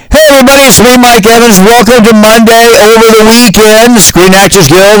it's me, Mike Evans. Welcome to Monday over the weekend. Screen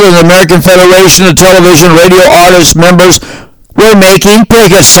Actors Guild and the American Federation of Television Radio Artists members were making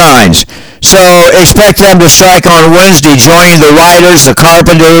picket signs. So expect them to strike on Wednesday, joining the writers, the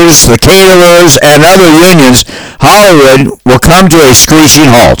carpenters, the caterers, and other unions. Hollywood will come to a screeching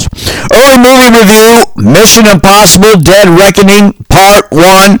halt. Early movie review, Mission Impossible Dead Reckoning Part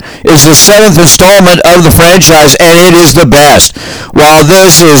 1 is the 7th installment of the franchise, and it is the best. While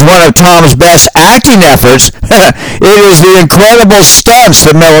this is one of Tom's best acting efforts, it is the incredible stunts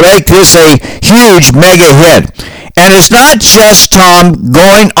that make this a huge mega hit. And it's not just Tom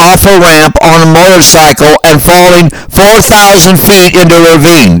going off a ramp on a motorcycle and falling 4,000 feet into a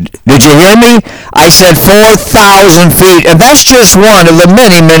ravine. Did you hear me? I said 4,000 feet, and that's just one of the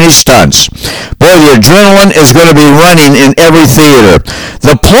many, many stunts. Boy, the adrenaline is going to be running in every theater.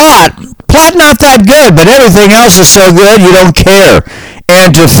 The plot not that good, but everything else is so good you don't care.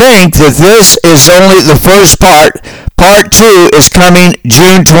 And to think that this is only the first part. Part 2 is coming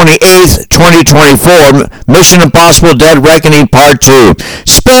June 28th, 2024. Mission Impossible Dead Reckoning Part 2.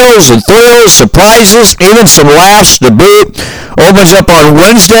 Spills and thrills, surprises, even some laughs to boot. Opens up on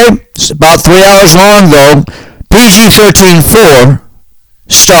Wednesday. It's about 3 hours long, though. PG-13 4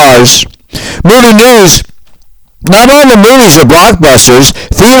 stars. Movie news. Not all the movies are blockbusters.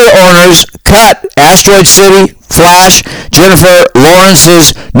 Theater owners cut Asteroid City, Flash, Jennifer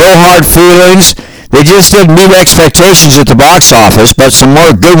Lawrence's No Hard Feelings. They just didn't meet expectations at the box office, but some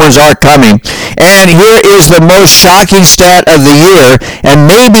more good ones are coming. And here is the most shocking stat of the year, and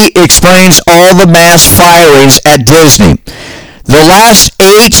maybe explains all the mass firings at Disney. The last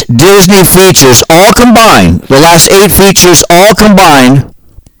 8 Disney features all combined,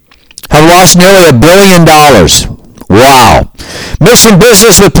 have lost nearly $1 billion. Wow. Missing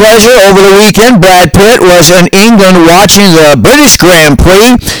business with pleasure over the weekend. Brad Pitt was in England watching the British Grand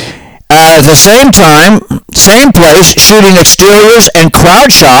Prix. At the same time, same place, shooting exteriors and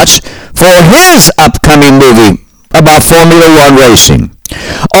crowd shots for his upcoming movie about Formula One racing.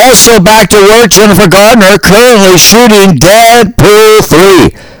 Also back to work, Jennifer Garner currently shooting Deadpool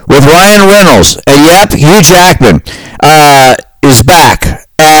 3 with Ryan Reynolds. And yep, Hugh Jackman is back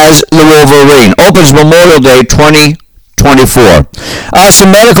as the Wolverine. Opens Memorial Day 2024.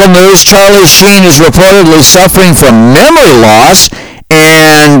 Some medical news. Charlie Sheen is reportedly suffering from memory loss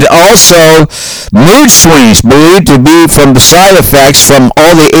and also mood swings, believed to be from the side effects from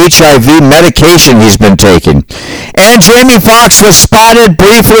all the HIV medication he's been taking. And Jamie Foxx was spotted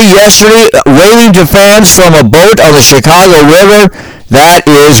briefly yesterday waving to fans from a boat on the Chicago River. That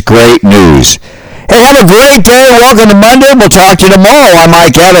is great news. Hey, have a great day. Welcome to Monday. We'll talk to you tomorrow. I'm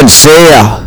Mike Evans. See ya.